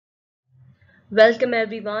Welcome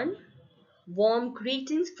everyone. Warm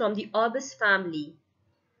greetings from the Orbis family.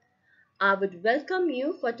 I would welcome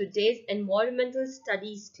you for today's environmental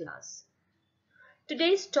studies class.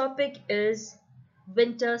 Today's topic is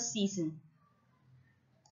winter season.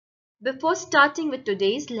 Before starting with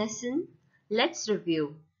today's lesson, let's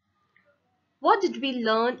review. What did we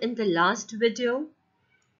learn in the last video?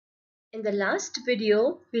 In the last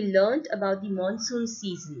video, we learned about the monsoon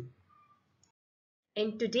season.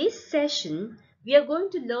 In today's session, we are going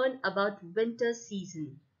to learn about winter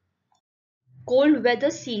season. Cold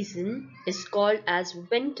weather season is called as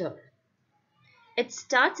winter. It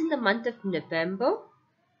starts in the month of November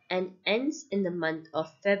and ends in the month of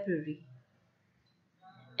February.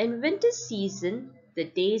 In winter season, the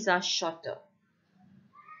days are shorter.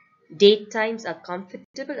 Daytimes are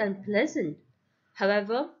comfortable and pleasant,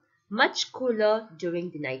 however, much cooler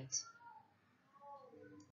during the night.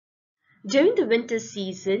 During the winter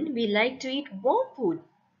season, we like to eat warm food.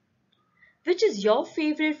 Which is your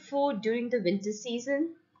favorite food during the winter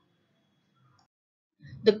season?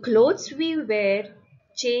 The clothes we wear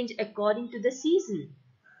change according to the season.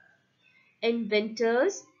 In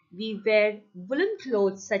winters, we wear woolen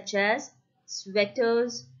clothes such as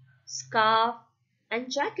sweaters, scarf,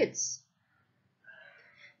 and jackets.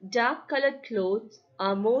 Dark colored clothes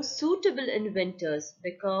are more suitable in winters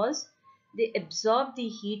because they absorb the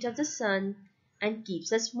heat of the sun and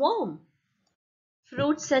keeps us warm.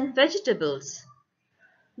 Fruits and vegetables.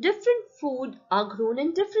 Different food are grown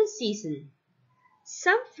in different seasons.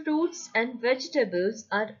 Some fruits and vegetables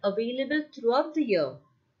are available throughout the year.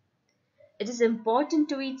 It is important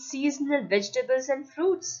to eat seasonal vegetables and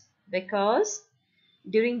fruits because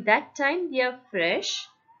during that time they are fresh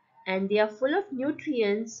and they are full of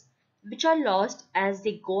nutrients which are lost as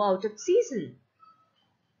they go out of season.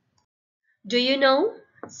 Do you know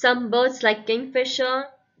some birds like kingfisher,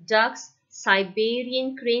 ducks,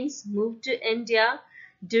 Siberian cranes move to India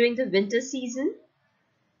during the winter season?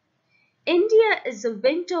 India is a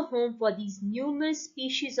winter home for these numerous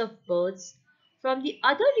species of birds from the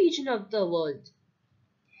other region of the world.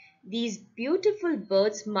 These beautiful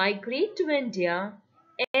birds migrate to India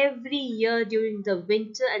every year during the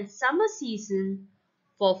winter and summer season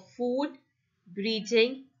for food,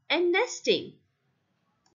 breeding, and nesting.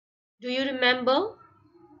 Do you remember?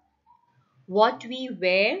 What we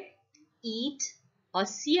wear, eat, or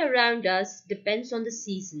see around us depends on the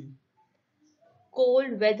season.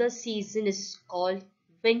 Cold weather season is called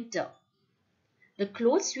winter. The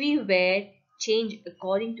clothes we wear change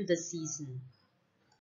according to the season.